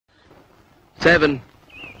7,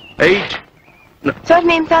 8 sir,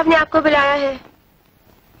 ma'am साहब ने आपको बुलाया है।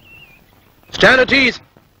 Stand at ease.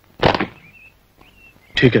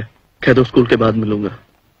 ठीक है, कह दो स्कूल के बाद मिलूंगा।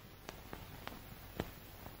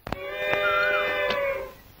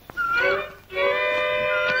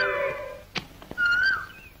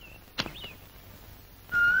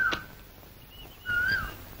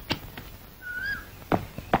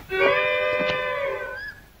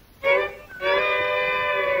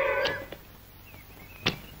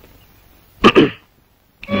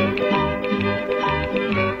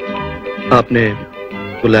 आपने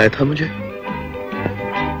बुलाया था मुझे?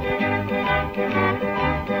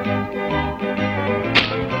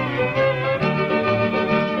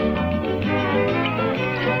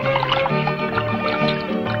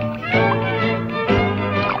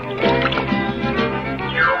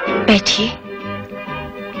 बैठिए।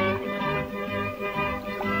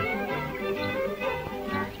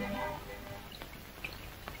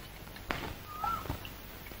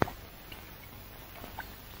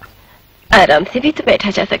 आराम से भी तो बैठा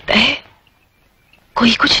जा सकता है,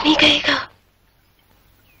 कोई कुछ नहीं कहेगा।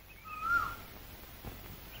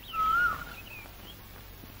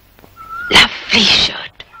 लवली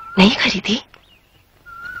शर्ट नहीं खरीदी?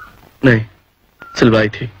 नहीं, सिलवाई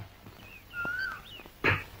थी।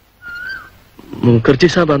 मुखर्जी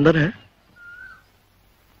साहब अंदर है?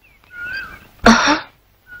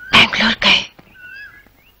 बैंगलोर गए।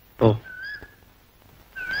 ओह,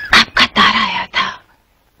 आपका तार आया था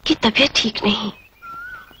कि तबीयत ठीक नहीं।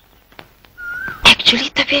 एक्चुअली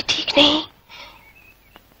तबीयत ठीक नहीं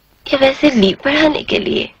या वैसे लीव बढ़ाने के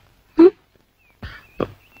लिए?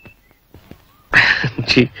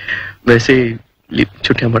 जी, वैसे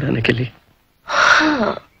छुट्टियां बढ़ाने के लिए।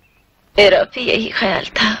 हाँ, मेरा भी यही ख्याल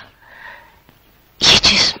था। ये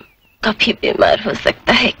जिस्म कभी बीमार हो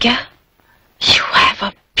सकता है क्या? You have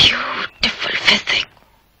a beautiful physique.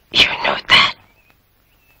 You know that.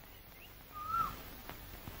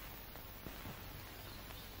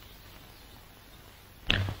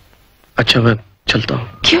 अच्छा, मैं चलता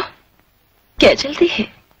हूँ। क्यों? क्या जल्दी है?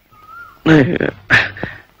 नहीं,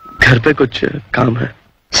 घर पे कुछ काम है।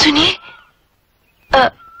 सुनिए,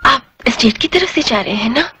 आप स्टेट की तरफ से जा रहे हैं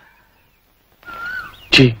ना?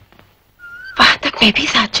 जी। वहां तक मैं भी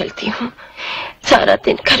साथ चलती हूँ। सारा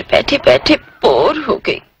दिन घर बैठे बैठे बोर हो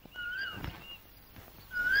गई।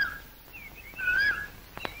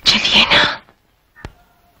 चलिए ना।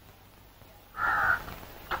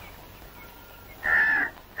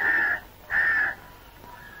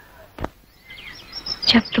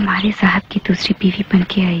 जब तुम्हारे साहब की दूसरी बीवी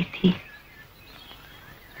बनके आई थी,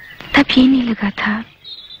 तब ये नहीं लगा था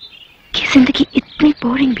कि जिंदगी इतनी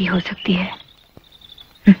बोरिंग भी हो सकती है।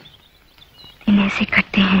 इन्हें ऐसे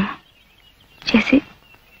करते हैं जैसे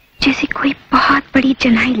जैसे कोई बहुत बड़ी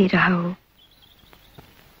जनाई ले रहा हो।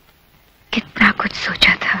 कितना कुछ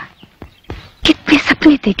सोचा था, कितने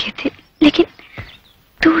सपने देखे थे, लेकिन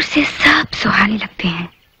दूर से सब सुहाने लगते हैं।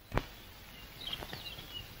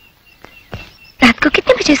 रात को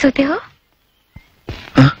कितने बजे सोते हो?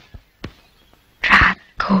 रात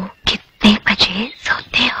को कितने बजे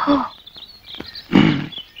सोते हो?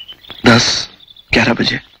 10-11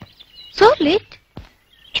 बजे। So let?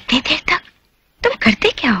 इतनी देर तक तुम करते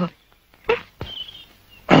क्या हो?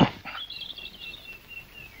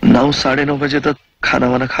 9-9:30 बजे तक खाना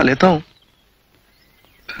वाना खा लेता हूँ,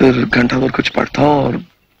 फिर घंटा भर कुछ पढ़ता हूँ और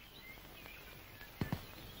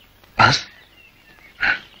बस।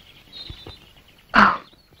 ओह,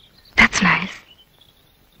 दैट्स नाइस।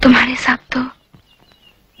 तुम्हारे साथ तो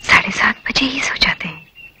 7:30 बजे ही सो जाते हैं।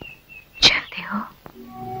 जानते हो,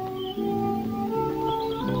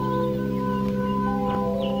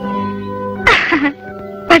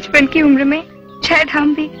 बचपन की उम्र में शायद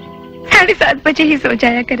हम भी 7:30 बजे ही सो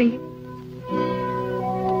जाया करेंगे।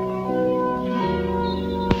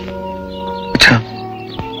 अच्छा,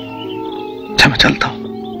 मैं चलता हूँ।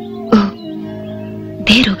 ओह,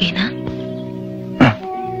 देर हो गई ना?